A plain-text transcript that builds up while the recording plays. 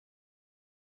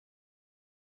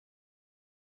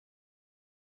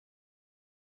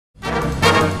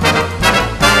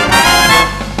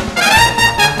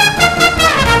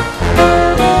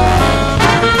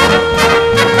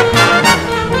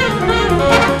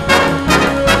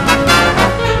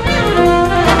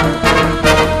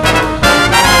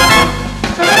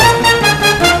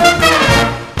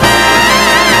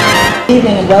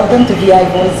welcome to VI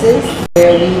Voices,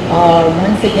 where we are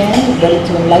once again ready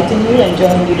to enlighten you and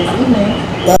joining you this evening.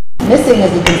 The missing,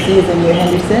 as you can see, is Emile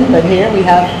Henderson, but here we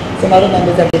have some other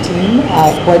members of the team,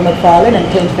 Boyd McFarlane and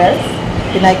Clint Ferris.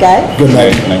 Good night, guys. Good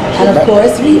night. And of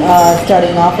course, we are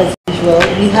starting off as usual.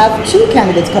 We have two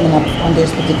candidates coming up on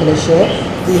this particular show.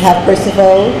 We have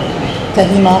Percival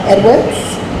Tahima Edwards,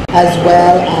 as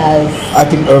well as... I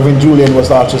think Irvin Julian was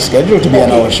also scheduled to be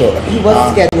on our show. He was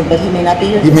scheduled, but he may not be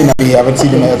here. He may not be. I haven't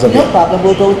seen him as of yet. No problem.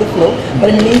 We'll go with the flow. But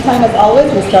in the meantime, as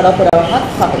always, we'll start off with our hot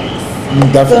topics.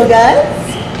 So, Definitely.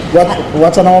 guys,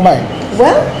 what's on our mind?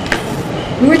 well,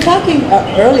 we were talking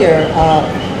earlier,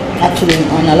 actually,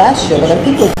 on our last show, but I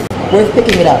think it's worth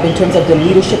picking it up in terms of the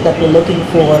leadership that we're looking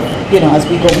for, as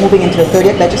we go moving into the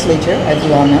 30th legislature, as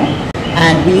you all know.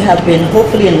 And we have been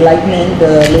hopefully enlightening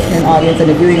the listening audience and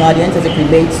the viewing audience as it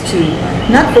relates to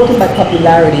not voting by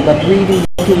popularity, but really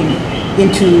looking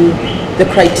into the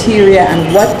criteria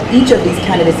and what each of these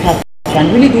candidates have and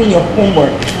really doing your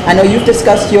homework. I know you've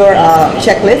discussed your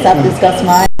checklist, I've discussed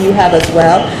mine, you have as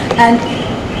well. And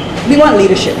we want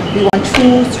leadership. We want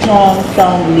true, strong,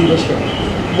 sound leadership.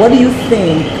 What do you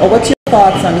think, or what's your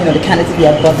thoughts on the candidates we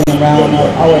have buzzing around, or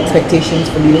our expectations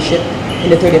for leadership in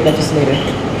the 30th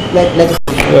legislature?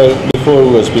 Well, before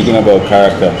we were speaking about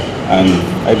character, and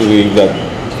I believe that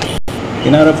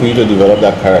in order for you to develop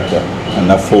that character and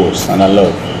that force and that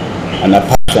love and that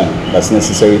passion that's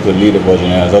necessary to lead the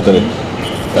Virginians out of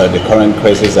the current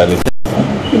crisis that is,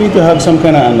 you need to have some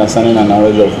kind of understanding and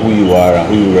knowledge of who you are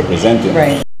and who you're representing.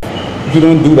 Right. If you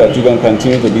don't do that, you're going to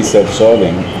continue to be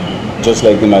self-serving, just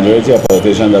like the majority of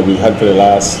politicians that we've had for the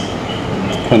last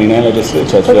 29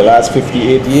 legislatures, for the last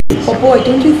 58 years. Oh boy,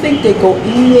 don't you think they go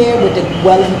in there with the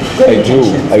good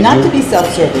intentions? Not to be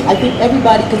self-serving. I think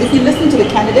everybody, because if you listen to the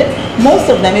candidates, most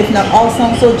of them, if not all,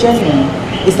 sound so genuine.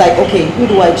 It's like, okay, who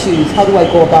do I choose? How do I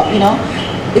go about,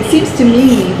 It seems to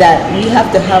me that we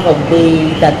have to have a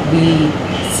way that we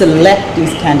select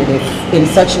these candidates in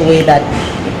such a way that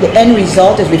the end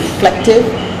result is reflective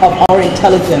of our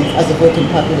intelligence as a voting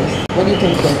populace. What do you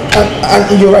think, Clint?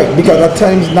 And you're right, because at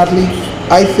times, Natalie,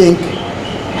 I think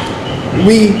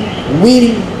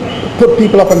we put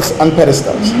people up on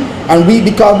pedestals, and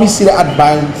because we see that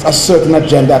advance a certain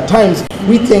agenda, at times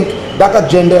we think that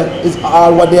agenda is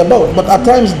all what they're about, but at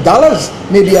times dollars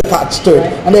may be attached to it,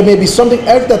 and there may be something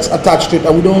else that's attached to it,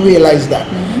 and we don't realize that.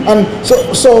 And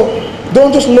so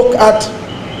don't just look at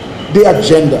the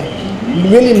agenda,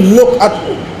 really look at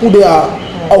who they are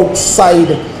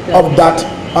outside of that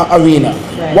arena.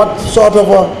 What sort of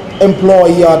a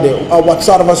employee are they, or what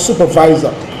sort of a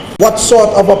supervisor, what sort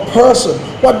of a person,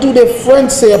 what do their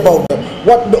friends say about them,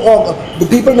 what the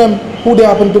people them who they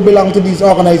happen to belong to these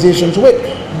organizations with,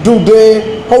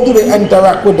 how do they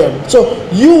interact with them? So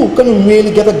you can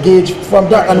really get a gauge from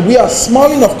that, and we are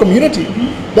small enough community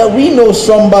that we know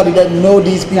somebody that know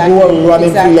these people who are running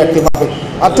for elective office.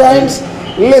 At times,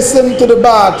 listen to the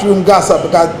bathroom gossip,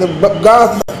 because the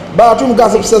bathroom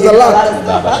gossip says a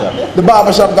lot. The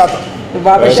barbershop gossip.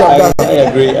 I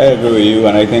agree with you,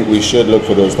 and I think we should look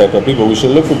for those type of people. We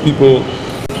should look for people.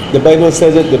 The Bible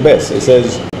says it the best. It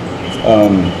says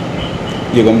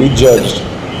you're going to be judged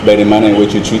by the manner in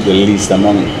which you treat the least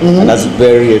among you, and that's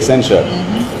very essential.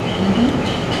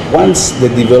 Once they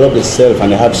develop themselves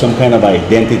and they have some kind of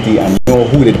identity and know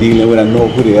who they're dealing with and know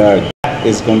who they are,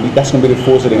 that's going to be the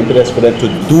force of the impetus for them to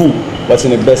do what's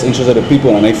in the best interest of the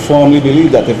people. And I firmly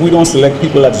believe that if we don't select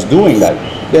people that's doing that,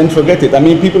 then forget it. I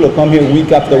mean, people will come here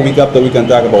week after week after week and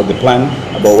talk about the plan,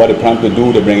 about what they plan to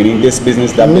do. They're bringing in this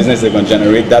business, that business, they're going to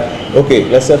generate that. Okay,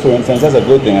 let's say, for instance, that's a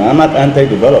good thing. And I'm not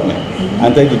anti-development.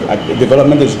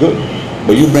 Anti-development is good.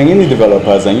 But you bring in the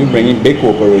developers and you bring in big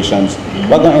corporations,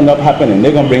 what's going to end up happening?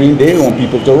 They're going to bring in their own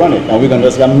people to run it. And we're going to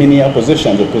just have many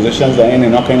positions, or positions that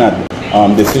ain't not kind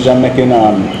of decision-making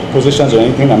positions or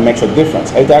anything that makes a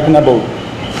difference. I'm talking about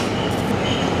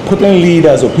putting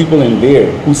leaders or people in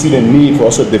there who see the need for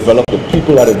us to develop the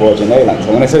people at the Virgin Islands.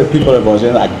 And when I say the people at the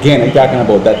Virgin Islands, again, I'm talking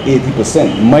about that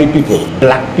 80%. My people,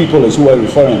 black people is who I'm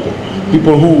referring to.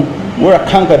 People who, we're a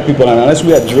conquered people, and unless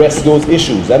we address those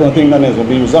issues, I don't think nothing will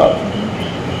be resolved.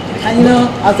 And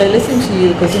as I listen to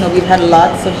you, because we've had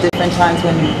lots of different times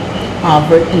when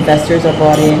investors are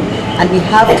brought in, and we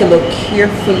have to look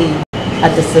carefully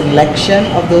at the selection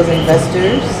of those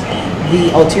investors,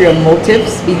 the ulterior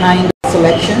motives behind the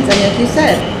selections. And like you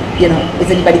said,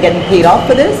 is anybody getting paid off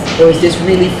for this, or is this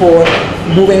really for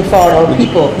moving forward our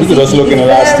people? You could just look in the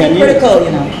last 10 years.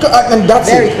 And that's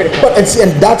very it. critical. But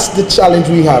and that's the challenge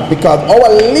we have, because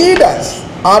our leaders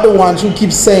are the ones who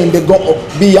keep saying they go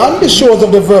beyond the shores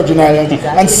of the Virgin Islands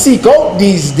and seek out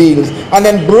these deals and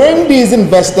then bring these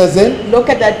investors in. Look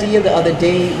at that deal the other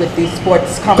day with the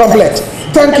sports complex.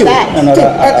 Thank you.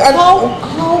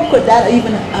 How could that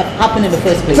even have happened in the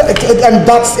first place? And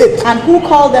that's it. And who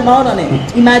called them out on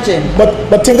it? Imagine.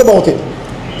 But think about it.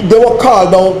 They were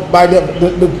called out by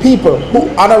the people who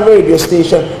on a radio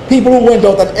station, people who went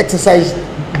out and exercised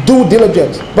due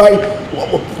diligence by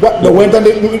what they went on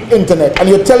the internet. And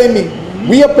you're telling me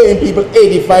we are paying people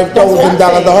 $85,000,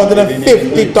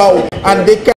 $150,000, and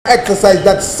they can exercise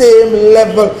that same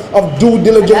level of due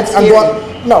diligence and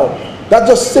what? No, that's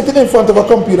just sitting in front of a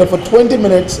computer for 20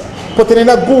 minutes, putting in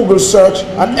a Google search,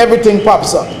 and everything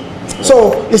pops up.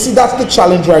 So you see, that's the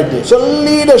challenge right there. So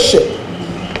leadership.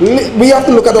 We have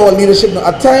to look at our leadership now.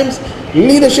 At times,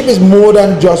 leadership is more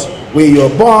than just where you're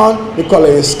born, the color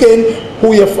of your skin,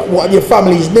 what your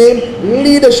family's name.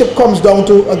 Leadership comes down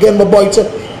to, again, my boy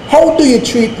said, how do you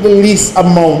treat the least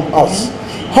among us?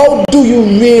 How do you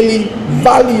really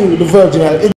value the Virgin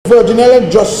Islands? Is the Virgin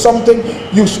Islands just something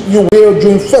you wear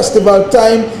during festival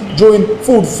time, during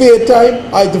food fair time?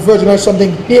 Or is the Virgin Islands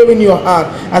something here in your heart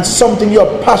and something you're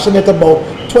passionate about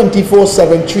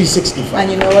 24/7, 365?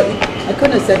 And you know what? I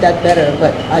couldn't have said that better,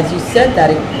 but as you said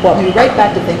that, it brought me right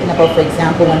back to thinking about, for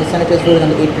example, when the senators voted on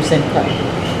the 8% cut.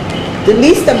 The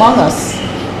least among us,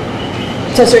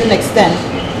 to a certain extent,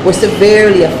 were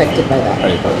severely affected by that.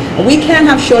 We can't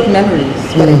have short memories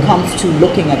when it comes to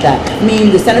looking at that. I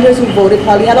mean, the senators who voted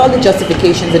probably had all the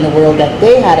justifications in the world that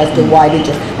they had as to why they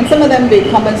just, and some of them, the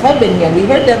incumbents have been here, and we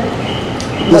heard them,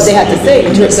 what they had to say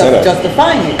in terms of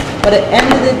justifying it. But at the end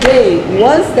of the day,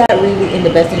 was that really in the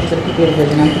best interest of the people of the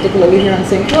Virgin Islands, particularly here on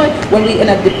St. Croix, when we in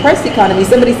a depressed economy?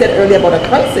 Somebody said earlier about a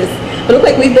crisis, but it looked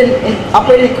like we've been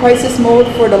operating in crisis mode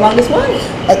for the longest while.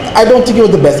 I don't think it was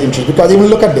the best interest, because even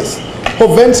look at this.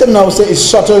 Hovensa now says it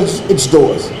shutters its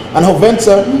doors, and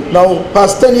Hovensa now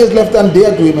has 10 years left on the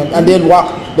agreement, and they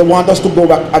want us to go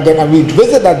back again and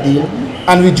revisit that deal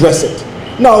and redress it.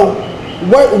 Now,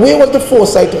 where was the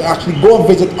foresight to actually go and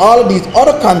visit all of these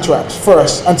other contracts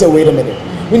first and say, wait a minute,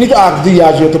 we need to ask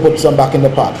Diageo to put some back in the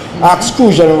pot, ask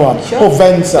Cruiser and Ron,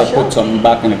 Hovensa. Put some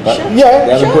back in the pot? Yeah.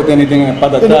 They haven't put anything in the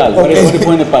pot at all. What is the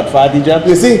point in the pot for the job?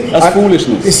 You see, that's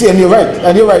foolishness. You see, and you're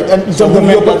right, and so who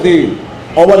made that deal?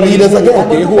 Our leaders again.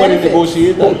 Okay, who are the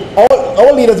negotiators?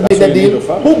 Our leaders made that deal.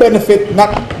 Who benefit?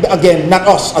 Not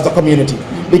us as a community.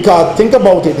 Because think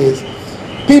about it is,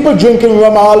 people drinking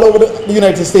rum all over the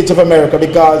United States of America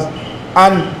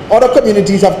and other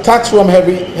communities have taxed rum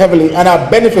heavily and are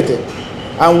benefited.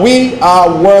 And we are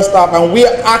worse off, and we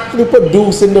are actually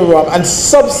producing the rum and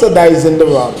subsidizing the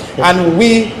rum. And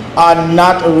we are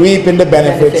not reaping the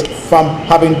benefits from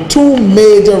having two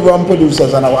major rum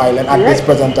producers on our island at this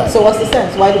present time. So what's the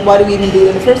sense? Why do we even do it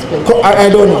in the first place? I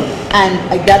don't know. And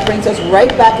that brings us right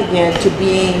back again to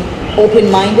being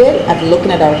open-minded at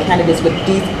looking at our candidates with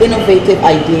these innovative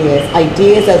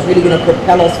ideas that's really going to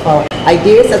propel us forward,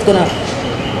 ideas that's going to,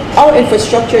 our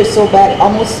infrastructure is so bad, it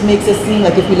almost makes us seem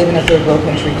like if we live in a third world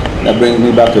country. That brings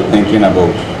me back to thinking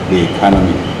about the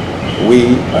economy.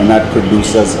 We are not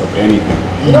producers of anything.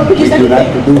 We don't produce anything. We do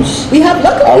not produce. We have,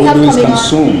 luckily all we have we do is coming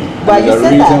consume. on. Well, you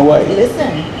said reason that. Why.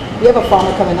 Listen, we have a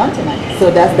farmer coming on tonight, so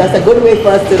that's a good way for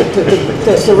us to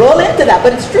roll into that.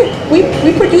 But it's true. We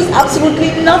produce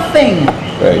absolutely nothing.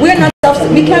 Right. We're not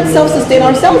we can't self-sustain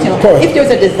ourselves. You know, if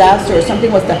there's a disaster or something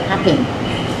was to happen,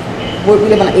 we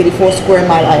live on an 84 square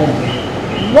mile island.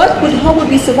 How would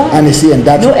we survive? And you see, and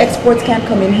that's no exports can't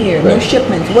come in here. Right. No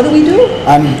shipments. What do we do?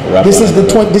 And this is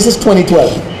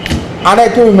 2012, and I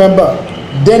can remember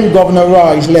then Governor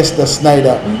Royce Lester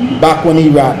Snyder back when he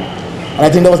ran, and I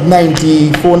think that was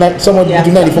 94, somewhere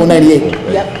between 94 and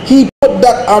 98. Yep. He put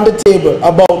that on the table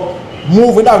about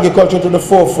moving agriculture to the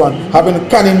forefront, having a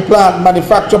canning plant,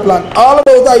 manufacture plant. All of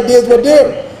those ideas were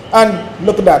there, and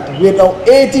look at that. We're now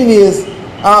 18 years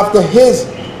after his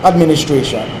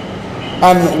administration,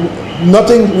 and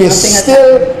nothing. We're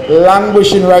still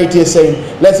languishing right here, saying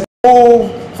let's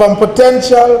move from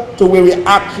potential to where we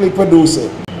actually produce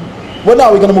it. Well,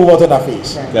 now we're going to move out of that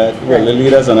phase. Well, the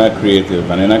leaders are not creative,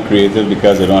 and they're not creative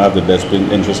because they don't have the best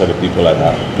interest of the people at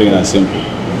heart, plain and simple.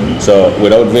 So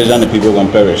without vision, the people are going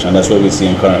to perish, and that's what we're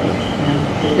seeing currently.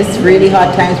 This is really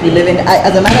hard times we live in.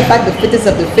 As a matter of fact, the fittest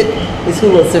of the fit is who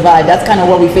will survive. That's kind of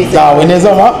what we face.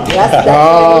 Darwinism, huh? That's what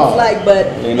it looks like. But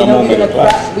you know,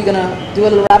 we're gonna do a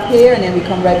little wrap here, and then we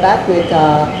come right back with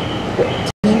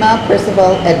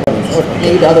Percival Edwards, or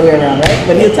maybe the other way around, right?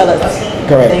 But he'll tell us.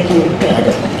 Correct. Thank you.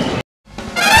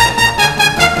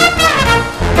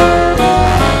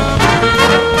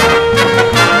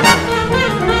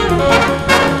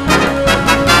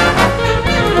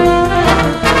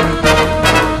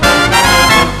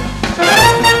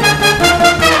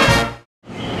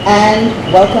 And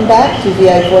welcome back to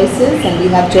VI Voices, and we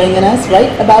have joining us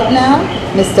right about now,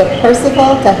 Mr.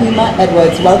 Percival Tahima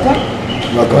Edwards. Welcome.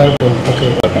 Welcome.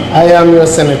 Okay. I am your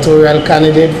senatorial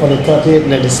candidate for the 38th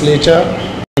legislature.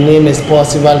 My name is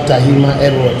Percival Tahima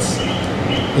Edwards.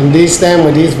 In this time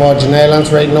with these Virgin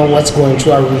Islands right now, what's going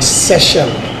through a recession,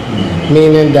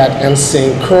 meaning that in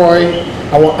St. Croix,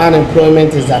 our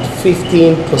unemployment is at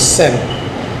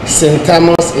 15%. St.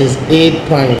 Thomas is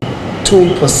 8.2%.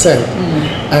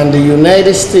 And the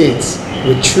United States,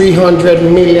 with 300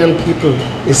 million people,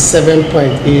 is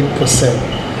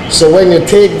 7.8%. So when you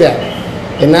take that,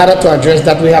 in order to address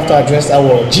that, we have to address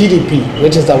our GDP,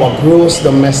 which is our gross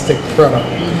domestic product.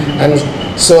 And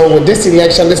so with this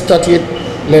election, this 30th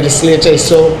legislature is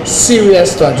so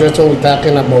serious to address what we're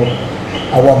talking about,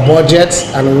 our budgets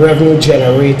and revenue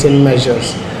generating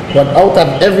measures. But out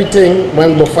of everything,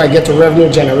 before I get to revenue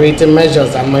generating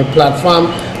measures and my platform,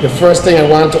 the first thing I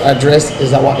want to address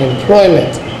is our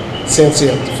employment. Since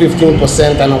it's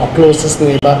 15% and our closest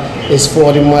neighbor is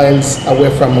 40 miles away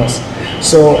from us.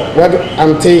 So what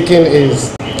I'm taking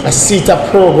is a CETA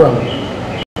program.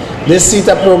 This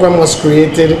CETA program was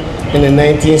created in the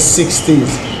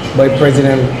 1960s by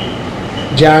President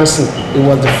Johnson. It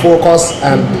was the focus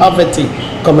on poverty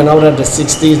coming out of the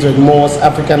 60s, with most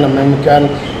African American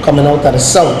coming out of the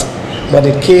South. But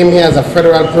it came here as a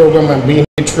federal program and being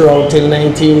throughout till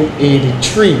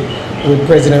 1983 with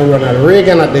President Ronald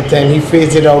Reagan at the time. He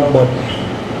phased it out, but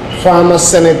former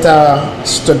Senator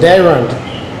Stoddard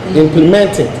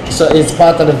implemented. So it's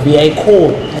part of the VI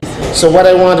code. So what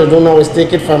I want to do now is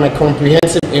take it from a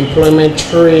comprehensive employment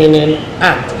training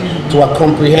act to a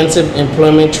comprehensive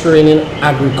employment training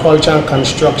agriculture and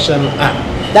construction act.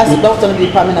 That's under the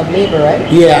Department of Labor, right?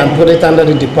 Yeah, and put it under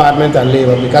the Department of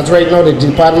Labor, because right now the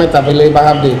Department of Labor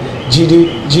have the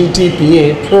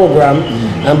GTPA program,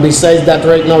 and besides that,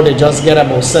 right now they just get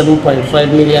about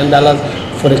 $7.5 million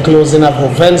for the closing of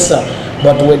Hovensa.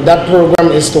 But with that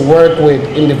program is to work with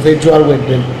individual with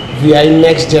the VI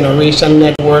Next Generation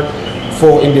Network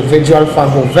for individual from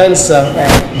Hovensa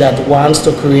that wants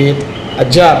to create a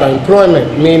job or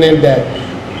employment, meaning that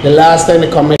the last time the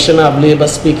Commissioner of Labor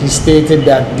spoke, he stated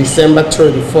that December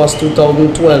 31st,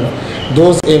 2012,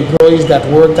 those employees that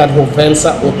worked at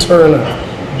Hovensa or Turner,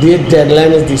 their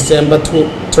deadline is December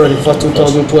 31st,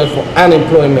 2012 for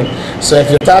unemployment. So if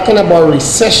you're talking about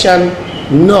recession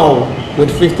now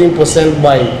with 15%,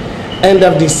 by end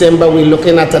of December, we're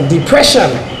looking at a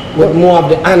depression with more of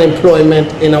the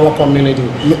unemployment in our community.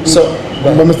 So,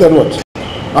 but Mr. Edwards,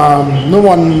 no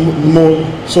one more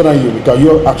so than you, because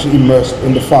you're actually immersed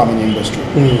in the farming industry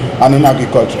and in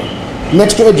agriculture.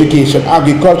 Next to education,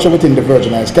 agriculture within the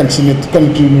Virgin Islands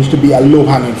continues to be a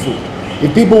low-hanging fruit.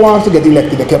 If people want to get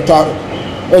elected, they kept talking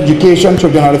education,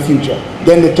 children are the future.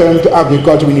 Then they turn to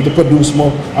agriculture, we need to produce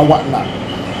more and whatnot.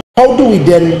 How do we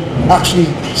then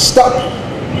actually stop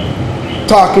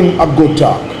talking a good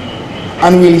talk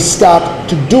and really start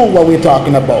to do what we're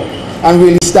talking about, and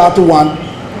really start to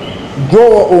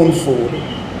grow our own food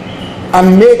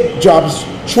and make jobs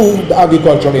through the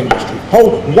agricultural industry?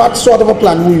 What sort of a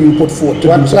plan will you put forth?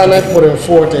 What plan I put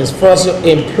forth is, first,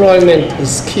 employment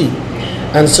is key.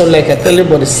 And so like I tell you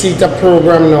about the CETA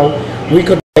program now, we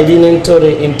could write into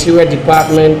the Interior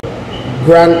Department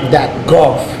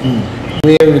grant.gov,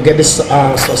 where we get this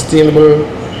sustainable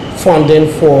funding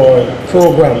for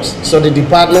programs. So the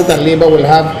Department of Labor will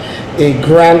have a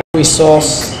grant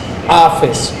resource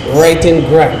office writing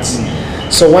grants.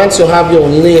 So once you have your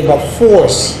labor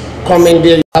force coming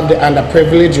there, you have the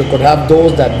underprivileged, you could have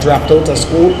those that dropped out of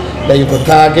school that you could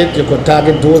target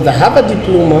those that have a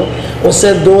diploma, or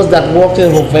say those that worked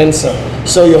in Hovensa.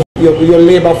 So your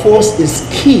labor force is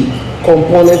key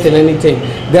component in anything.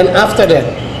 Then after that,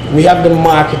 we have the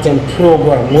marketing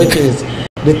program, which is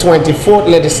the 24th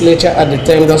legislature at the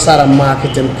time just had a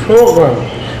marketing program,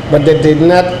 but they did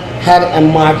not have a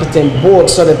marketing board,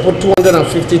 so they put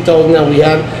 $250,000, and we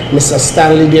had Mr.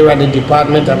 Stanley there at the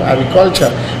Department of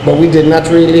Agriculture, but we did not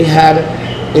really have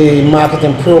a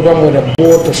marketing program with a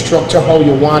board to structure how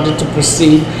you wanted to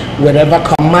proceed, whatever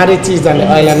commodities on the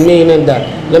island, meaning that,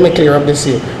 let me clear up this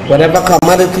here, whatever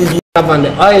commodities you have on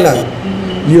the island,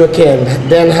 you can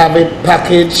then have it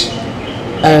packaged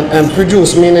and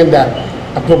produce, meaning that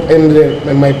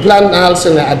in my plan also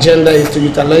in the agenda is to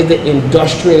utilize the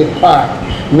industrial park,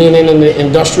 meaning in the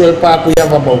industrial park we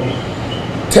have about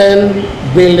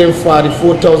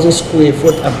 10,044,000 square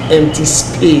foot of empty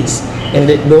space in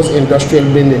those industrial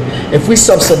buildings. If we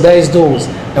subsidize those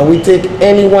and we take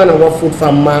any one of our food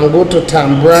from mango to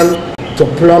tambran to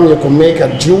plum, you can make a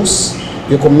juice,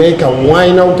 you can make a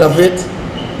wine out of it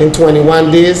in 21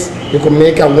 days. You could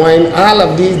make a wine, all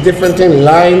of these different things,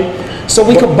 lime. So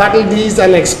we could battle these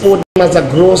and export them as a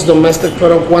gross domestic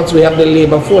product once we have the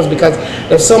labor force. Because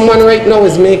if someone right now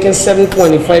is making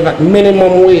 $7.25 at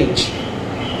minimum wage,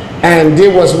 and they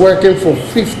was working for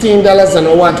 $15 an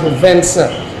hour to venture,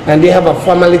 and they have a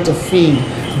family to feed,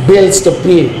 bills to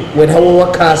pay, with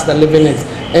however cost of living is,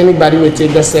 anybody will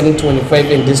take that $7.25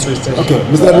 in this recession. Okay,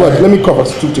 Mr. Edwards, let me cover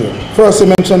two things. First, you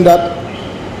mentioned that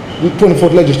the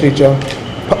 24th legislature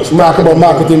talk about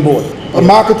marketing board, a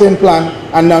marketing plan,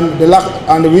 and then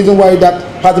the reason why that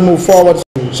had to move forward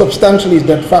substantially is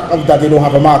the fact of that they don't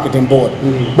have a marketing board.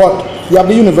 But you have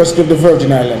the University of the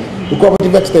Virgin Islands, the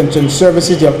Cooperative Extension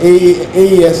Services, you have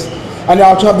AES, and you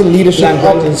also have the leadership and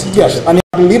you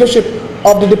have the leadership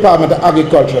of the Department of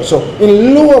Agriculture. So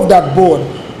in lieu of that board,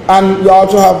 and you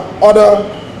also have other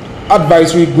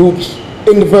advisory groups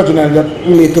in the Virgin Islands that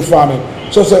relate to farming.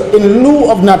 So in lieu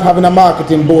of not having a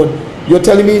marketing board, you're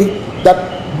telling me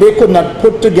that they could not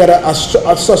put together a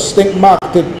succinct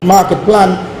market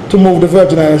plan to move the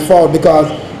Virgin Islands forward, because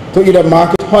to either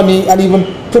market honey and even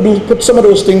put some of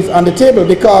those things on the table,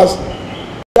 because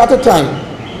at a time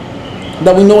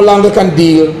that we no longer can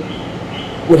deal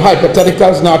with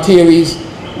hypotheticals nor theories,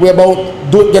 we're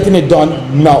about getting it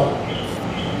done now.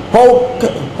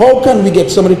 How can we get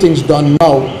some of the things done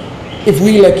now if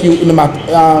we elect you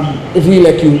if we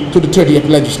elect you to the 30th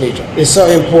legislature? It's so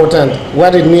important.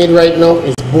 What it needs right now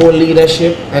is board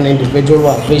leadership and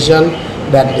individual vision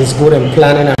that is good in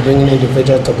planning and bringing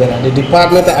individuals together. The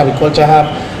Department of Agriculture have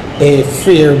a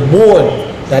fair board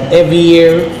that every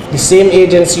year the same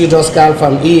agency you just called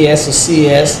from ES to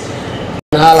CS,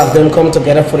 and all of them come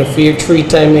together for the fair 3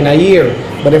 times in a year.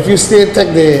 But if you still take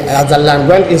as a land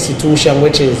grant institution,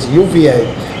 which is UVI,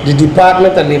 the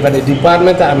Department of Labor, the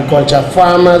Department of Agriculture,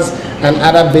 farmers and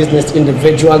other business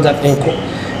individuals that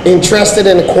interested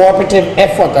in the cooperative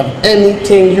effort of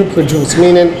anything you produce,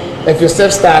 meaning if you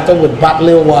self-started with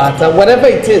bottling water, whatever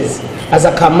it is, as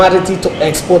a commodity to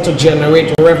export to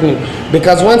generate revenue.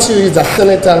 Because once you use a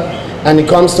senator and it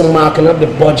comes to marking up the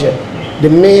budget, the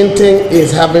main thing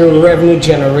is having revenue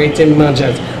generating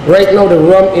measures. Right now the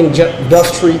rum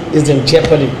industry is in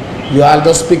jeopardy. You all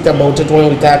just speak about it when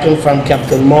we're talking from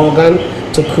Captain Morgan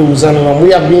to cruise and rum.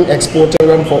 We have been exporting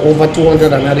rum for over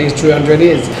 200 and that is 300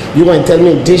 years. You going to tell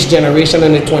me this generation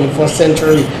in the 21st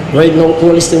century, right now,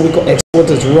 only thing we could export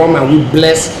is rum, and we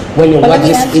bless when you watch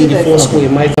this 84 square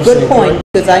miles of good point,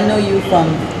 because I know you from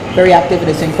very active in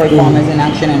the St. Croix Farmers in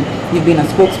Action, and you've been a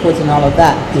spokesperson and all of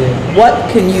that. What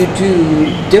can you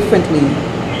do differently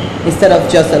instead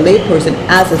of just a layperson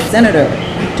as a senator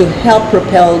to help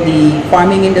propel the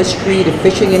farming industry, the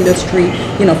fishing industry,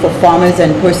 you know, for farmers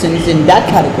and persons in that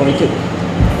category, to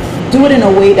do it in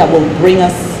a way that will bring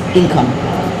us income?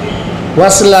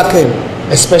 What's lacking,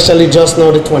 especially just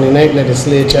now the 29th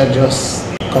legislature just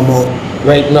come out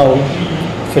right now,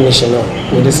 finishing up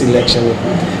with this election.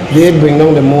 They bring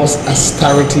down the most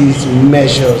austerities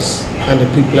measures and the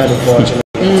people are the fortunate.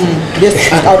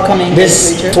 This outcoming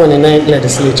this legislature? 29th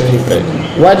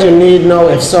legislature. What you need now,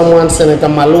 if someone, Senator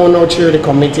Malone out here, the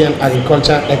Committee on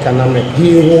Agriculture and Economic,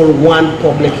 he hold one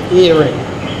public hearing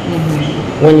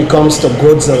when it comes to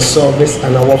goods and service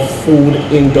and our food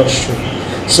industry.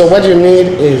 So what you need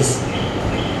is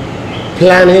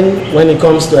planning when it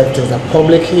comes to it is a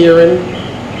public hearing,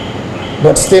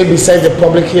 but still besides the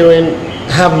public hearing,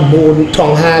 have board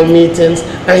town hall meetings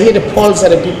and hear the pulse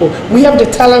of the people. We have the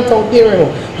talent out there. You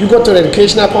know. You go to the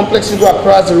educational complex, you go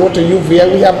across the road to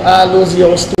UVA, we have all those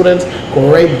young students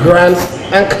who write grants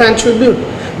and contribute.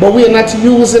 But we are not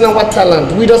using our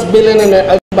talent. We just building in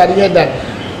everybody here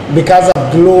that because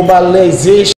of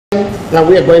globalization, now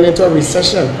we are going into a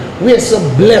recession. We are so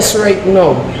blessed right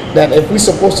now that if we're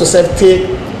supposed to take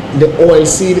the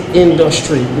oilseed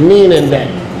industry, meaning that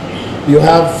you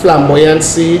have flamboyant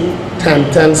seed,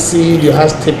 tantan seed, you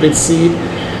have tippet seed.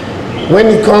 When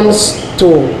it comes to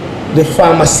the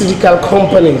pharmaceutical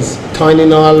companies,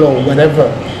 Tylenol or whatever,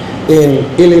 in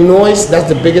Illinois, that's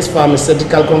the biggest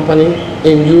pharmaceutical company.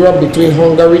 In Europe, between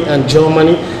Hungary and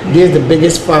Germany, they're the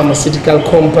biggest pharmaceutical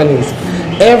companies.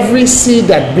 Every seed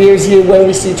that bears here when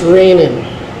we see it raining,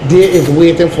 there is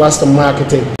waiting for us to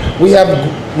market it. We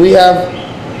have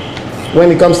when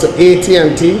it comes to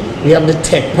AT&T, we have the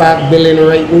tech park building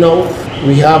right now.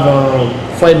 We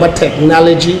have fiber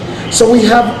technology. So we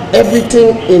have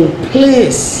everything in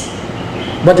place,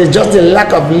 but it's just the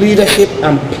lack of leadership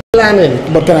and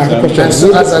planning. But can I ask a question? And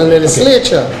so as a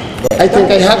legislature, I think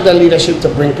I have the leadership to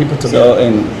bring people together. So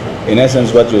in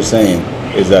essence, what you're saying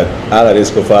is that all of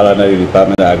this could fall under the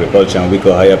Department of Agriculture, and we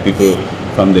could hire people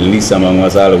from the least among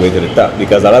us all the way to the top,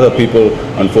 because a lot of people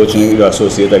unfortunately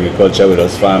associate agriculture with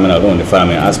us farming alone, the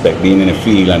farming aspect, being in the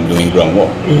field and doing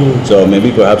groundwork. So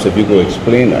maybe perhaps if you could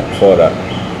explain that further,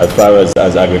 as far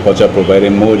as agriculture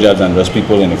providing more jobs than just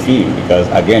people in the field, because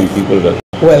again, people that...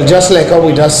 Well, just like how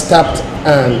we just stopped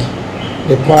and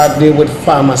the part there with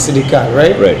pharmaceutical,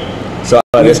 right? Right. So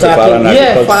you're talking,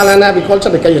 yeah, fall and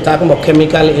agriculture, because you're talking about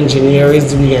chemical engineering.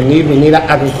 We need an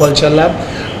agriculture lab.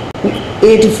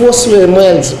 84 square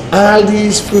miles, all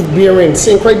these fruit bearing.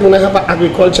 St. Croix do not have an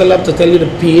agriculture lab to tell you the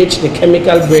pH, the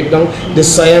chemical breakdown, the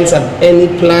science of any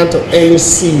plant or any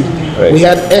seed. Right. We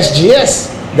had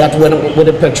SGS that went with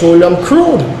the petroleum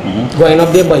crude going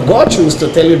up there, by God choose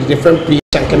to tell you the different pH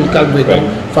and chemical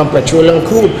breakdown from petroleum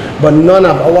crude, but none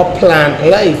of our plant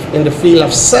life in the field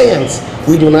of science.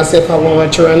 We do not say for our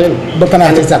training,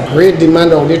 and it's a great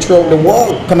demand out there throughout the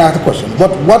world. Can I ask a question?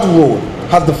 What role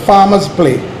has the farmers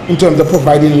played in terms of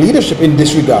providing leadership in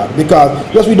this regard?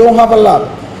 Because yes, we don't have a lab,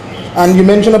 and you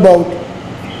mentioned about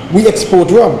we export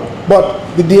rum, but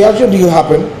did the actual deal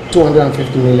happen?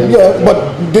 250 million. Yeah,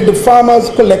 but did the farmers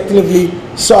collectively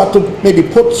start to maybe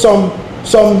put some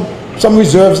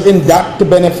reserves in that to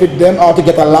benefit them or to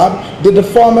get a lab? Did the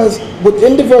farmers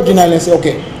within the Virgin Islands say,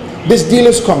 okay, this deal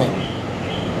is coming,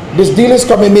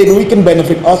 maybe we can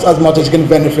benefit us as much as we can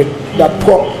benefit that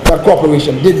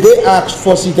corporation? Did they ask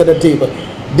for a seat at the table?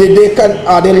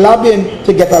 Are they lobbying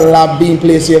to get a lab being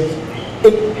placed here?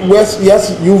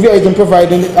 Yes, UVI isn't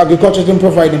providing, agriculture isn't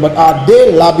providing, but are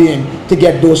they lobbying to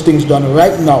get those things done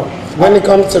right now? When it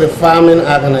comes to the farming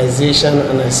organization,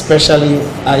 and especially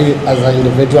I as an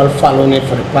individual following it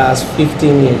for the past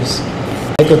 15 years,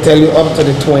 I could tell you up to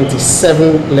the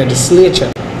 27th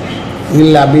legislature,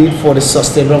 we lobbied for the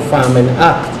Sustainable Farming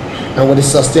Act. And with the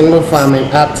Sustainable Farming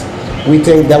Act, we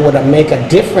think that would make a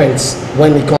difference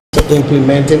when it comes to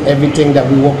implementing everything that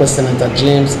we work with Senator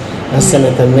James and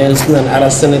Senator Nelson and other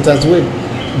senators with.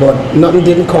 But nothing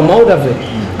didn't come out of it.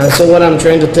 And so what I'm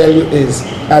trying to tell you is,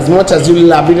 as much as you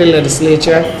lobby the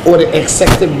legislature or the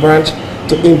executive branch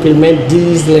to implement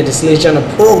these legislation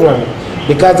and program,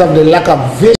 because of the lack of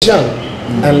vision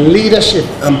and leadership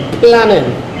and planning,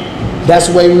 that's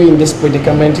why we're in this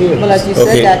predicament here. Well, as you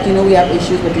said that, you know, we have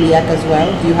issues with LIAC as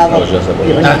well. Do you have a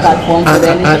platform for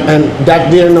anything? And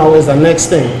that there now is the next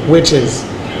thing, which is,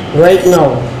 right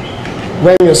now,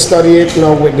 when you study it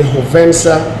now with the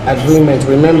Hovensa agreement,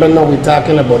 remember now we're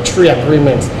talking about 3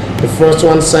 agreements. The first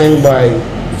one signed by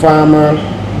former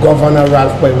Governor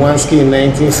Ralph Baiwanski in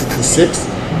 1966.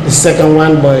 The second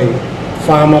one by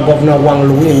former Governor Wang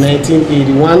Louis in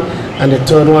 1981. And the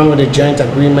third one with a joint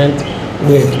agreement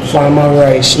with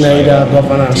former Schneider,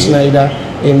 Governor Schneider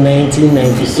in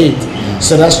 1998.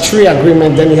 So that's 3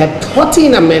 agreements. Then he had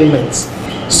 13 amendments.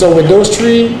 So with those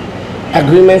 3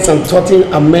 agreements and 13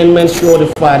 amendments throughout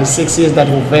the 46 years that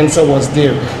Hovensa was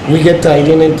there, we get tied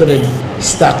into the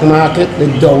stock market, the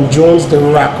Dow Jones, the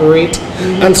rock rate.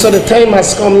 And so the time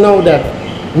has come now that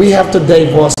we have to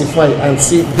diversify and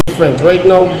see different. Right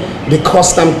now, the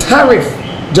custom tariff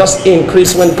just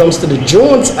increased when it comes to the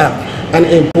Jones Act and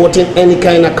importing any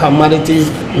kind of commodities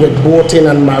with boating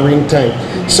and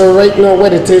maritime. So right now,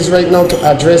 what it is right now to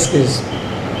address is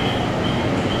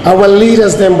our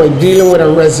leaders then, by dealing with a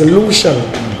resolution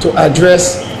to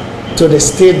address to the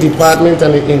State Department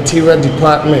and the Interior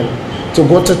Department to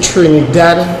go to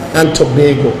Trinidad and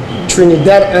Tobago.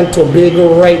 Trinidad and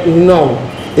Tobago right now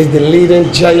is the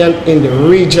leading giant in the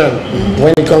region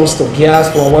when it comes to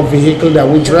gas for our vehicle that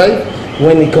we drive,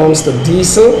 when it comes to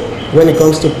diesel, when it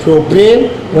comes to propane,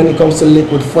 when it comes to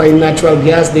liquefied natural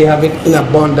gas, they have it in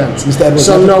abundance. Mr. Edwards,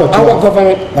 so now our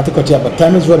government... Not to cut you off, but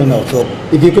time is running out. So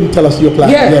if you can tell us your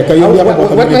plan.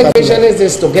 What my vision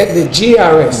is to get the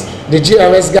GRS. The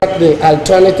GRS got the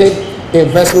alternative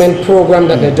investment program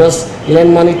that they just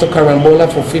lend money to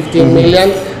Carambola for 15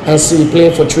 million and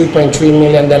Seaplane for $3.3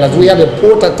 million. We have the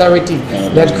Port Authority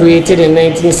that created in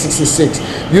 1966.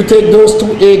 You take those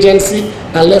 2 agencies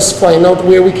and let's find out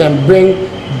where we can bring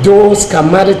those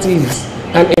commodities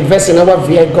and invest in our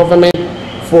VI government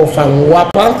from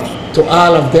WAPA to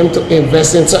all of them to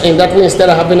invest in. So in that way, instead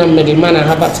of having a middleman and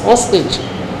have a hostage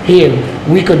here,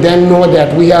 we could then know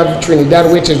that we have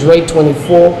Trinidad, which is right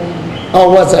 24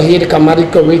 hours ahead, the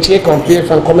commodity reach here compared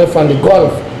from coming from the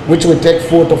Gulf, which would take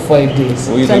 4 to 5 days.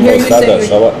 So here you say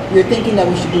you're thinking that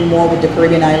we should do more with the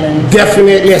Caribbean islands?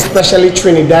 Definitely, especially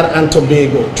Trinidad and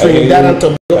Tobago. Trinidad and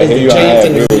Tobago is the giant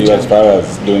in the region. As far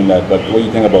as doing that, but what do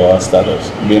you think about our status?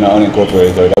 Being an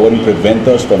unincorporated, that wouldn't prevent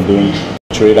us from doing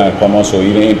trade and commerce or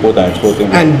even import and exporting?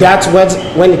 And that's what,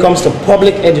 when it comes to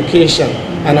public education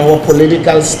and our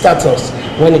political status,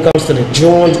 when it comes to the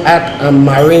Jones Act and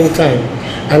maritime,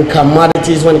 and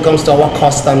commodities when it comes to our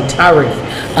custom tariff.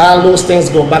 All those things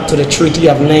go back to the Treaty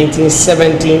of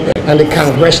 1917 and the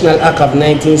Congressional Act of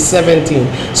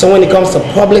 1917. So when it comes to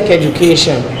public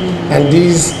education and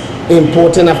these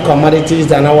importing of commodities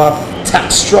and our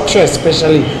tax structure,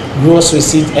 especially gross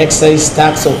receipt excise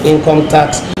tax or income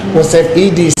tax, most of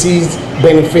EDC's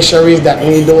beneficiaries that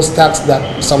need those tax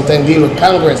that sometimes deal with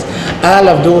Congress, all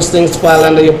of those things fall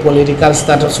under your political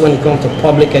status when it comes to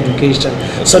public education.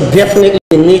 So definitely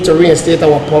we need to reinstate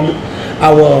our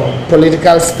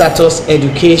political status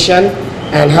education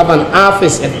and have an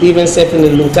office, if even say in the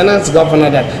lieutenant's governor,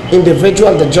 that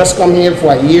individual that just come here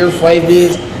for a year, 5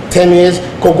 years, 10 years,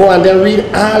 could go and then read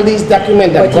all these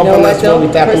documents that governors will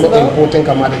be talking about importing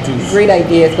commodities. Great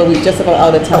ideas, but we're just about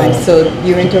out of time. So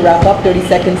you're in to wrap up, 30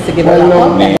 seconds to give a wrap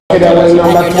up.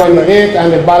 Number 28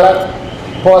 on the ballot,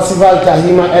 Percival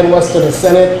Tahima Edwards to the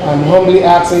Senate. I'm humbly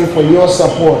asking for your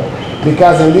support,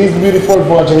 because in these beautiful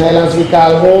Virgin Islands we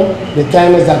call home, the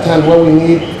time is at hand where we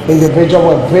need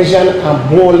individual with vision and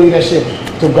bold leadership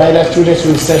to guide us through this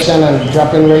recession and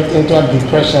dropping right into a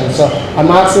depression. So I'm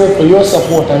asking for your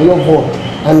support and your vote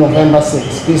on November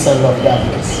 6th. Peace and love, God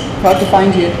bless. Proud to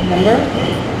find you. Number?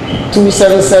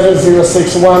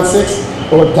 277-0616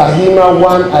 or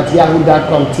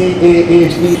tahima1@yahoo.com.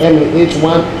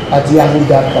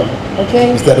 TAHEMAH1@yahoo.com.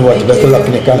 Okay. Mr. Edwards, best of luck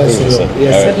in the campaign.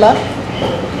 Yes. Good luck.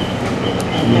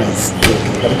 Yes.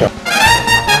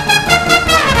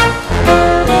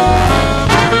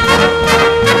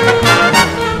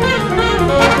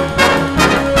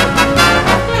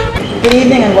 Good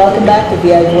evening and welcome back to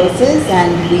VI Voices,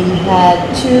 and we had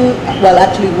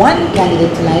one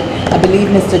candidate tonight. I believe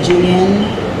Mr. Julian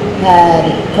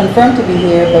had confirmed to be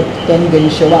here, but then he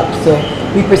didn't show up. So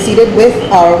we proceeded with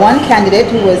our one candidate,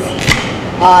 who was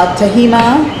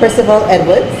Tahima Percival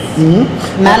Edwards,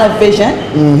 man of vision.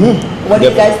 What do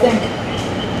you guys think?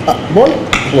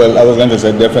 Well, I was going to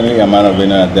say definitely a man of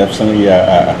vision, definitely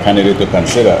a candidate to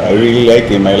consider. I really like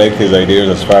him. I like his ideas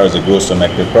as far as the gross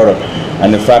domestic product,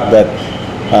 and the fact that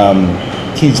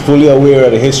he's fully aware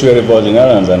of the history of the Virgin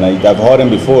Islands, and I've heard him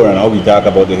before, and how we talk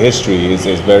about the history is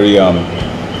very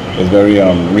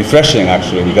refreshing,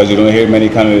 actually, because you don't hear many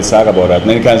candidates talk about that.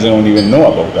 Many candidates don't even know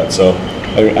about that. So,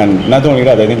 and not only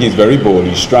that, I think he's very bold,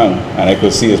 he's strong, and I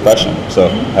could see his passion.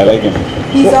 So I like him.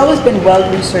 He's always been well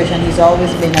researched, and he's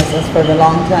always been, as for the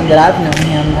long time that I've known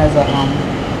him, as an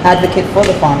advocate for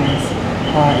the farmers,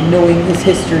 knowing his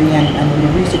history and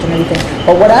the research and everything.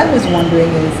 But what I was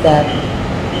wondering is that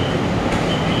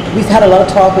we've had a lot of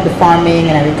talk with the farming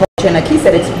and agriculture, and like he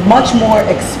said, it's much more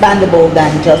expandable than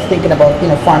just thinking about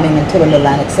farming and tilling the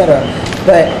land, etc.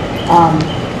 But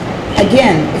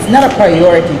again, it's not a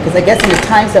priority, because I guess in the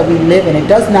times that we live in, it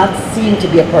does not seem to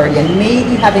be a priority. And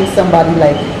maybe having somebody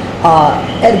like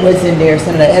Edwards in there,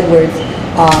 Senator Edwards,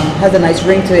 has a nice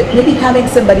ring to it. Maybe having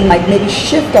somebody might maybe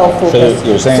shift our focus. So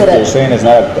you're saying it's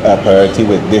not a priority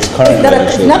with this current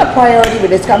legislation? It's not a priority with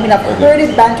this. I mean, I've heard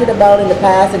it bantered about in the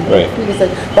past and previously,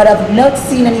 but I've not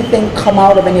seen anything come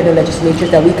out of any of the legislatures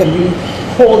that we can really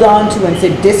hold on to and say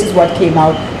this is what came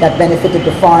out that benefited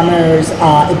the farmers,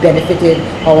 it benefited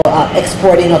our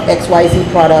exporting of XYZ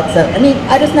products. I mean,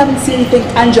 I just haven't seen anything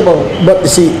tangible. But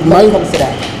see, when it comes to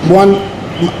that.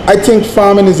 I think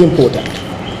farming is important,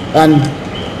 and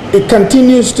it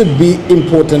continues to be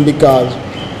important because,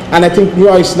 and I think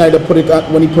Roy Snyder put it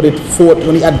when he put it forth,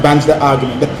 when he advanced the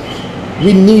argument that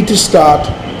we need to start,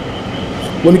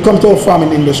 when it comes to our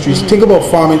farming industries, think about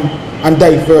farming and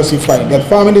diversifying. That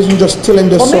farming isn't just tilling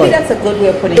the soil. Maybe that's a good way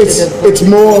of putting it. It's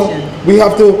more, we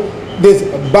have to, there's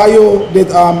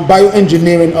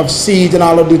bioengineering of seeds and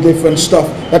all of the different stuff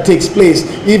that takes place.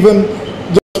 Even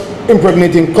just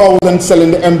impregnating cows and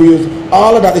selling the embryos,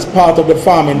 all of that is part of the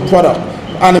farming product.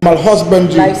 Animal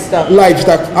husbandry,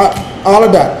 livestock, all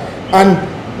of that. And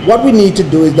what we need to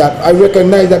do is that I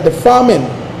recognize that the farming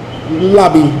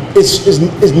lobby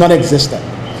is non-existent,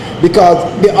 because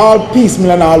they're all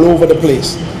piecemeal and all over the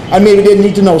place. And maybe they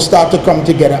need to now start to come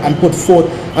together and put forth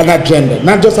an agenda.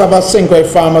 Not just have a Synchro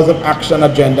Farmers of Action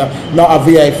agenda, not a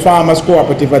VI Farmers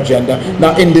Cooperative agenda,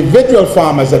 not individual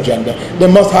farmers agenda. They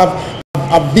must have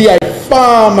a VI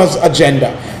Farmers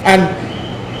agenda. And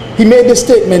he made the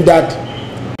statement that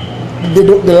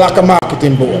the lack of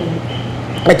marketing board.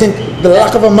 I think the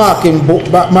lack of a marketing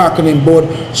board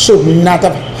should not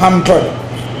have hampered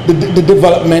the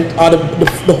development or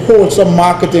the wholesome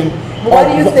marketing. Why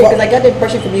do you think? Because I got the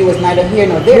impression from you was neither here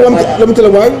nor there. Let me tell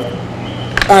you why.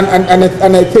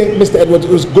 And I think Mr. Edwards,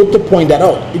 it was good to point that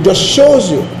out. It just shows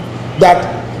you that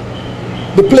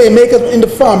the playmakers in the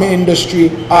farming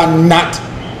industry are not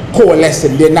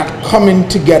coalescing. They're not coming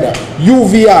together.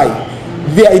 UVI,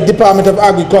 via Department of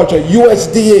Agriculture,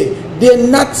 USDA, they're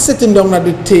not sitting down at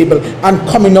the table and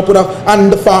coming up with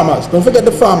and the farmers, don't forget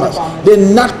the farmers,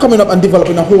 they're not coming up and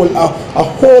developing a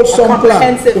wholesome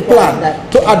plan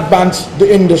to advance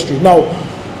the industry. Now,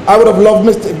 I would have loved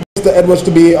Mr. Edwards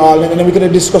to be and then we're going to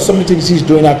discuss some of the things he's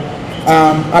doing at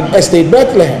Estate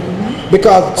Bethlehem,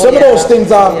 because some of those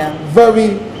things are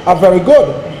very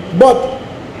good, but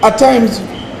at times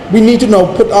we need to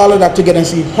now put all of that together and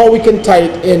see how we can tie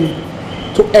it in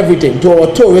to everything, to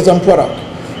our tourism product,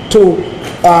 to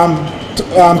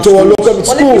our local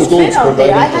schools.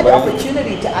 I had the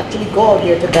opportunity to actually go out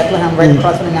here to Bethlehem, right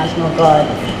across from the National Guard,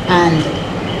 and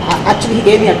actually he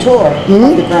gave me a tour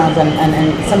of the grounds,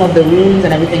 and some of the rooms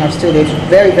and everything are still there. It's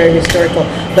very, very historical.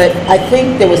 But I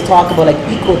think there was talk about like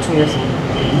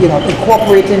ecotourism, you know,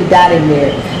 incorporating that in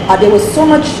there. There was so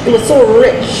much, it was so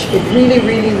rich. It really,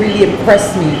 really, really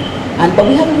impressed me. But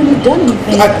we haven't really done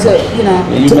anything to, you know,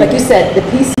 like you said, the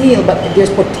piecemeal, but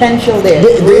there's potential there.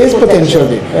 There is potential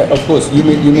there. Of course, you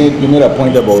made a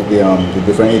point about the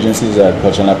different agencies that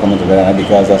culture not coming together, and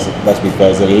because that's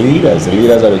because the leaders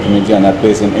of the community are not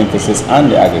placing emphasis on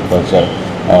the agriculture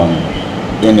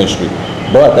industry.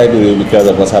 But I believe because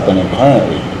of what's happening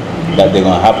currently, that they're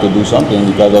going to have to do something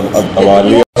because of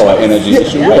our energy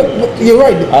issue. Right? But you're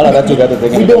right. All of that together,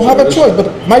 we don't have a choice.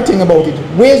 But my thing about it,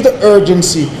 where's the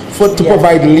urgency to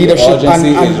provide leadership? The urgency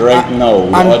is right now.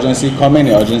 The urgency coming.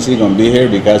 The urgency going to be here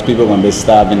because people are going to be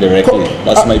starving directly.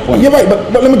 That's my point. You're right.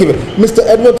 But let me give it. Mr.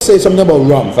 Edwards said something about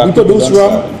rum. We produce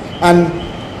rum,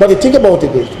 but the thing about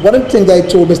it is, one of the things I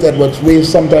told Mr. Edwards way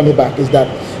some time back is that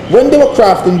when they were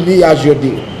crafting the Azure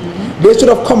deal, they should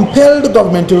have compelled the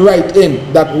government to write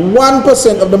in that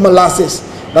 1% of the molasses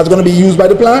that's going to be used by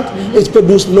the plant is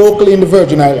produced locally in the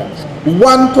Virgin Islands.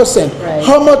 1%. Right.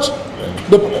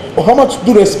 How much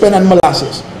do they spend on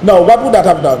molasses? Now, what would that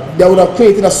have done? They would have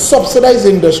created a subsidized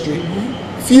industry,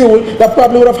 fuel that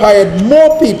probably would have hired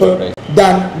more people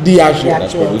than the Azure.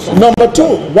 Number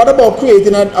two, what about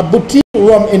creating a boutique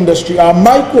rum industry, a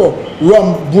micro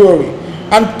rum brewery,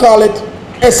 and call it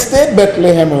Estate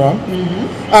Bethlehem Rum,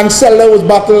 and sell those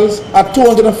bottles at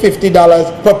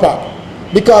 $250 per pop,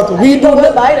 because people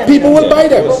will buy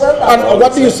them. And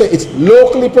what do you say? It's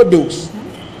locally produced,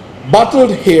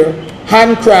 bottled here,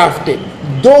 handcrafted.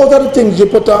 Those are the things you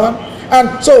put on.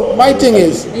 And so my thing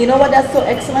is, you know what, that's so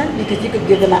excellent, because you could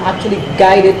give them an actually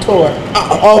guided tour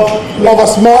of a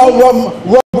small rum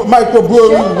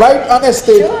microbrewery right on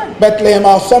Estate Bethlehem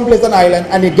or someplace on island,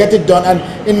 and you get it done.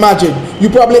 And imagine, you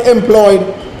probably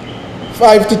employed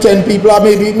 5 to 10 people, or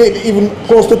maybe even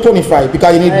close to 25,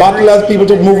 because you need bottlers, people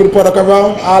to move the product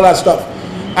around, all that stuff.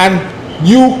 And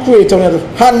you create something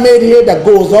that's handmade here that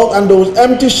goes out on those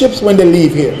empty ships when they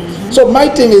leave here. So my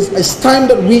thing is, it's time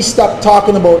that we stop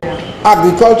talking about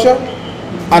agriculture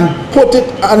and put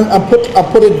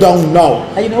it down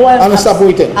now. You know what? Stop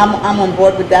waiting. I'm on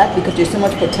board with that, because there's so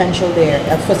much potential there.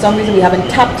 For some reason, we haven't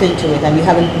tapped into it, and we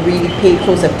haven't really paid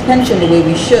close attention the way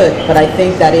we should. But I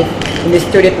think that if in this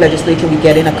 30th legislature we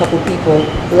get in a couple people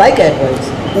like Edwards,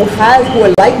 who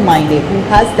are like-minded, who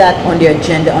has that on their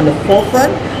agenda on the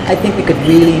forefront, I think we could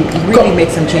really make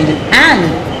some changes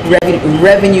and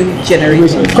revenue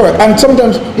generation. Correct. And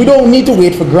sometimes we don't need to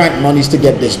wait for grant monies to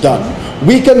get this done.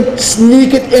 We can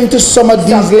sneak it into some of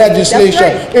these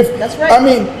legislation. That's right. I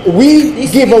mean, we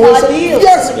give away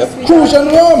cruise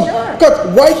and rum.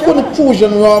 Because why couldn't cruise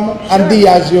and rum and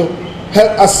Diageo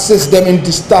help assist them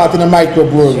into starting a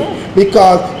microbrewery?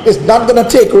 Because it's not going to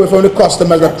take away from the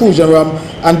customers that cruise and rum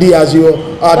and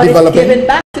Diageo are developing. It's giving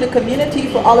back to the community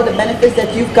for all of the benefits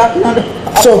that you've gotten up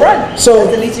front. So that's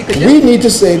the least you could do. We need to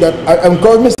say that I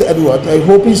encourage Mr. Edwards. I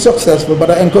hope he's successful,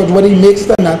 but I encourage when he makes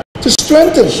the not to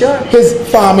strengthen his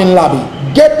farming lobby.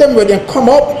 Get them ready and come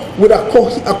up with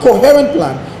a coherent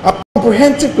plan, a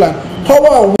comprehensive plan. How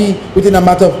are we, within a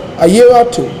matter of a year or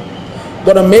two,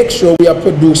 going to make sure we are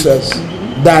producers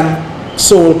than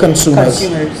sole consumers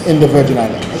in the Virgin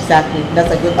Islands? Exactly. That's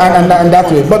a good point. And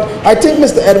that way. But I think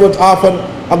Mr. Edwards offered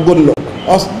a good look.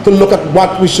 Us to look at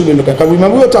what we should be looking at. Because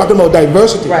remember, we were talking about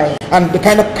diversity and the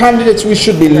kind of candidates we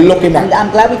should be looking at. And I'm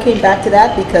glad we came back to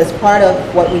that, because part of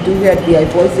what we do here at VI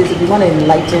Voice is we want to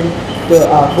enlighten the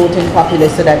voting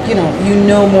populace, so that you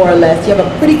know more or less, you have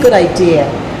a pretty good idea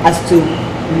as to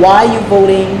why you're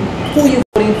voting, who you're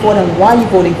voting for, and why you're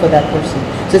voting for that person.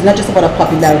 So it's not just about a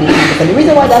popularity contest. And the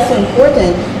reason why that's so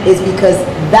important is because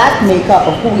that makeup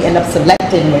of who we end up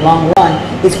selecting in the long run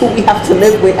is who we have to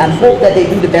live with and hope that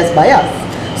they do the best by us.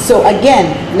 So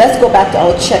again, let's go back to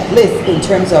our checklist in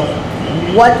terms of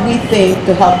what we think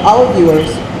to help our viewers,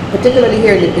 particularly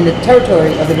here in the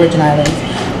territory of the Virgin Islands.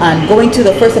 And going to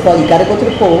first of all, you got to go to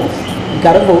the polls, you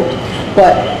got to vote.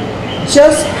 but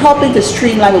just helping to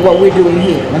streamline with what we're doing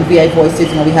here. When VI Voices,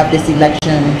 you know, we have this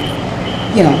election,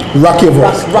 you know, rock your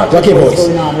voice, rock your voice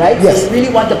going on, right? Yes. So we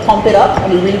really want to pump it up,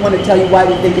 and we really want to tell you why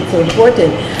we think it's so important.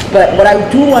 But what I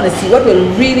do want to see, what will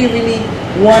really, really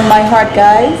warm my heart,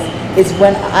 guys, is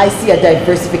when I see a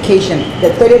diversification.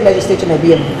 The 30th legislature may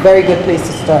be a very good place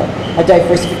to start. A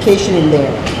diversification in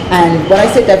there. And when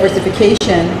I say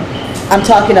diversification, I'm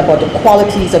talking about the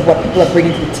qualities of what people are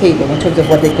bringing to the table in terms of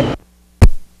what they can.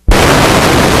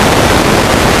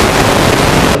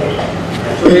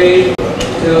 3, 2.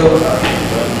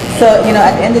 So, you know,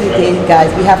 at the end of the day,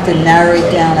 guys, we have to narrow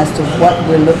it down as to what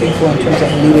we're looking for in terms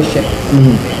of leadership.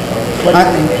 What do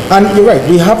you think? And you're right,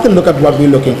 we have to look at what we're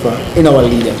looking for in our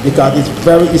leaders because it's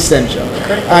very essential.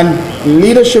 And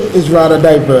leadership is rather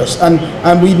diverse.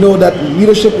 And we know that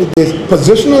leadership is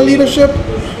positional leadership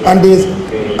and there's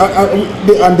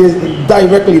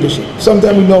direct leadership.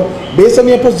 Sometimes we know based on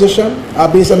your position or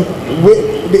based on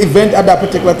the event at that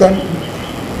particular time,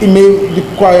 it may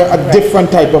require a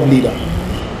different type of leader.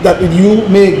 That you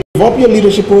may give up your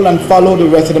leadership role and follow the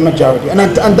rest of the majority. And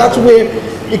that's where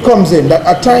it comes in. That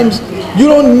at times you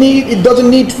don't need, it doesn't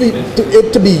need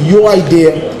it to be your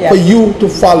idea for you to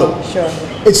follow. Sure.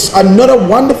 It's another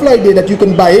wonderful idea that you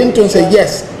can buy into and say,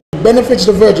 yes, it benefits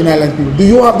the Virgin Islands people. Do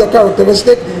you have the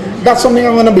characteristic? That's something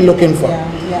I'm going to be looking for.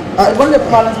 One of the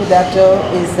problems with that, Joe,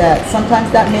 is that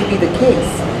sometimes that may be the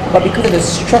case. But because of the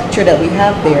structure that we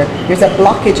have there, there's a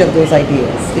blockage of those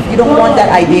ideas. If you don't want that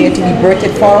idea to be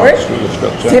birthed forward,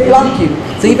 they block you.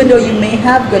 So even though you may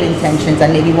have good intentions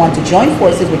and maybe want to join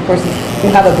forces with persons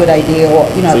who have a good idea, or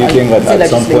you know, so you think that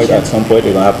at some point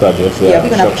they're gonna have to address the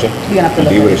structure, we're gonna have to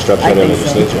deal with the structure of the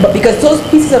legislature. So. But because those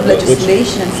pieces of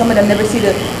legislation, some of them never see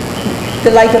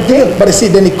the light of day. But you see,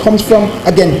 then it comes from,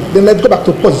 again, then let's go back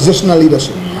to positional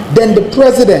leadership. Then the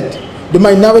president, the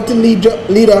minority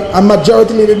leader and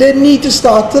majority leader, they need to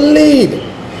start to lead.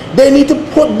 They need to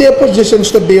put their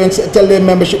positions to bear and tell their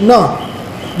membership, no,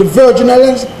 the Virgin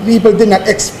Islands people did not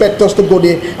expect us to go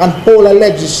there and hold a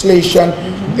legislation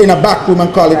in a back room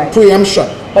and call it preemption.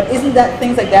 But isn't that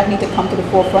things like that need to come to the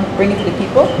forefront, bring it to the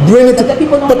people? Bring it to the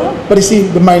people don't know. But you see,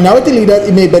 the minority leader,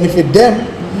 it may benefit them.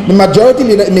 The majority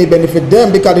leader, it may benefit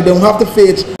them because they don't have to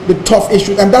face the tough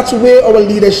issues. And that's where our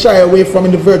leaders shy away from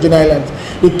in the Virgin Islands.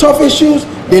 The tough issues,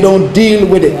 they don't deal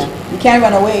with it. You can't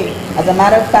run away. As a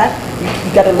matter of fact,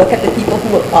 you got to look at the people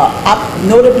who are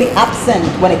notably absent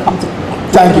when it comes to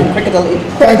critical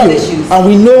issues. And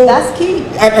we know that's key.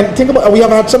 And think about it, we have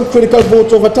had some critical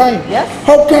votes over time. Yes.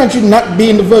 How can't you not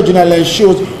be in the Virgin Islands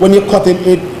shows when you're cutting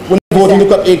it, when you're voting to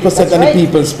cut 8% and the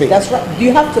people's pay? That's right. We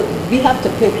have to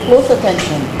pay close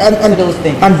attention to those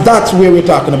things. And that's where we're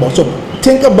talking about. So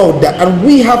think about that, and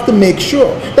we have to make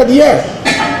sure that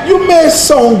you may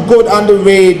sound good on the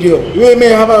radio, you may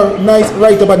have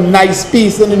write up a nice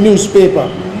piece in the newspaper,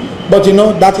 but you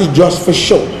know that is just for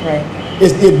show. Right.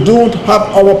 Is they don't have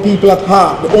our people at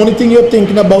heart. The only thing you're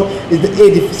thinking about is the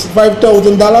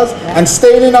 $85,000 and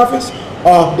staying in office,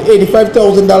 or the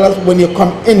 $85,000 when you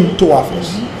come into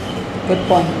office. Good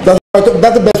point. That's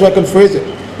the best way I can phrase it.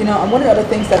 You know, and one of the other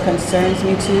things that concerns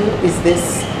me too is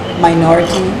this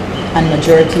minority and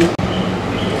majority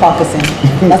caucusing.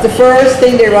 That's the first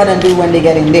thing they run and do when they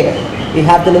get in there. They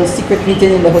have the little secret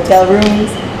meeting in the hotel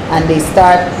rooms, and they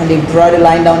start and they draw the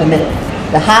line down the middle.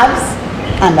 The haves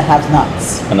and the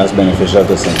have-nots. And that's beneficial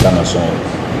to St. Thomas.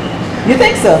 You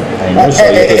think so? I know, so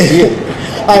you can see it.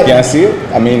 You can't see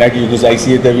it? I mean, because I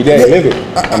see it every day. I live it.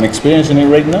 I'm experiencing it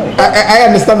right now. I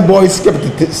understand boys'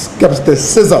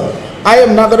 skepticism. I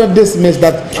am not going to dismiss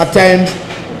that at times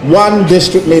one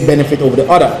district may benefit over the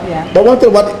other. Yeah. But one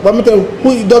thing,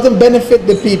 who doesn't benefit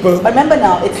the people. But remember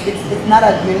now,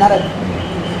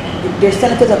 they're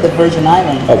senators of the Virgin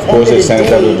Islands. Of course, they're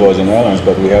senators of the Virgin Islands,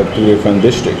 but we have two different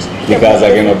districts because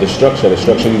again of the structure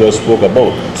you just spoke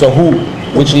about. So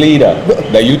which leader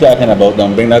that you talking about?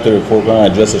 Don't bring that to the forefront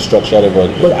and address the structure of the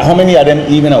Virgin. But how many of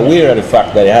them even aware of the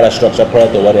fact that they had a structure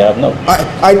prior to what they have now?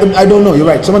 I don't know. You're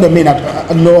right. Some of them may not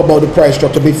know about the prior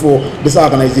structure before this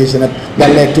organization that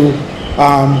led to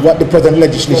what the present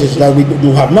legislation that we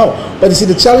do have now. But you see,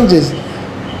 the challenge is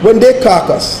when they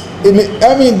caucus.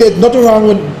 There's nothing wrong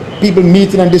with people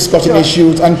meeting and discussing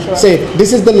issues and say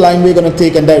this is the line we're going to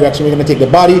take and direction we're going to take the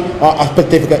body or a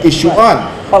specific issue on.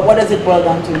 But what does it boil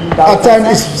down to? At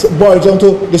times it boils down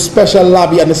to the special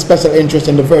lobby and the special interest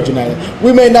in the Virgin Islands.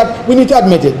 We need to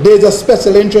admit it, there's a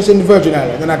special interest in the Virgin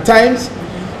Islands, and at times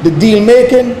the deal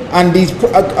making and these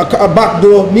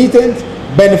backdoor meetings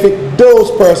benefit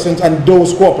those persons and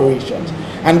those corporations,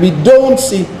 and we don't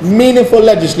see meaningful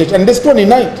legislation. And this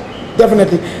 29th,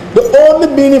 definitely the only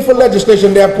meaningful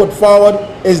legislation they have put forward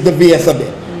is the VS a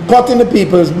bit. Cutting the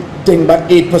people's thing by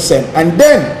 8%. And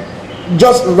then,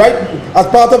 just right as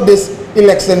part of this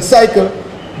election cycle,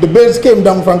 the bills came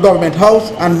down from government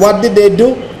house, and what did they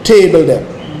do? Table them.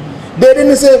 They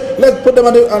didn't say, let's put them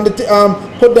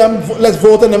let's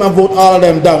vote on them and vote all of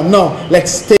them down. No,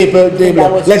 let's table them.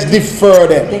 Let's defer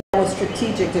them. I think that was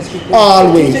strategic to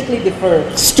Always. strategically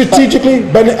defer. Strategically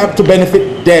to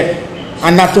benefit them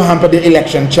and not to hamper the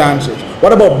election chances.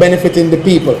 What about benefiting the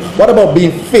people? What about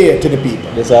being fair to the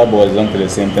people? This all boils down to the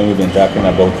same thing we've been talking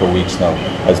about for weeks now.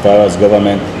 As far as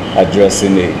government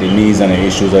addressing the needs and the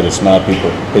issues of the small people.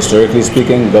 Historically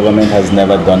speaking, government has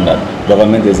never done that.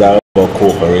 Government is all about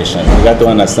cooperation. We got to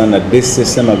understand that this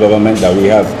system of government that we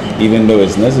have, even though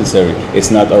it's necessary,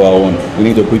 it's not our own. We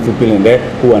need to put people in there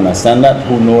who understand that,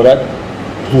 who know that,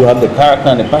 who have the character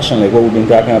and the passion, like what we've been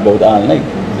talking about all night.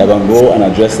 They're going to go and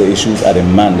address the issues of the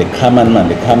man, the common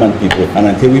people. And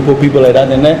until we put people like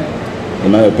that in there,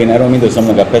 in my opinion, I don't mean to sound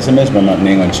like a pessimist, but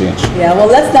nothing going to change. Yeah, well,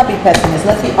 let's not be pessimists.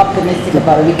 Let's be optimistic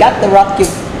about it. We got the rocky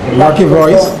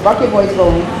voice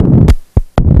going.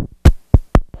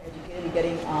 We're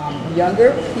getting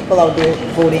younger people out there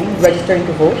voting, registering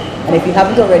to vote. And if you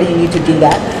haven't already, you need to do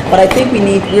that. But I think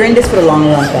we're in this for the long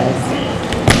run, guys.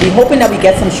 We're hoping that we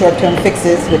get some short-term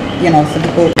fixes with, some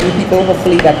new people,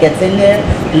 hopefully that gets in there,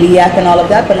 LEAC and all of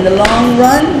that. But in the long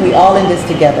run, we all in this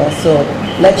together. So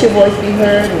let your voice be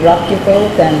heard, rock your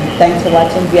vote, and thanks for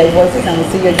watching VI Voices, and we'll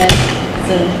see you again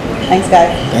soon. Thanks,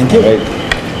 guys. Thank you. Right.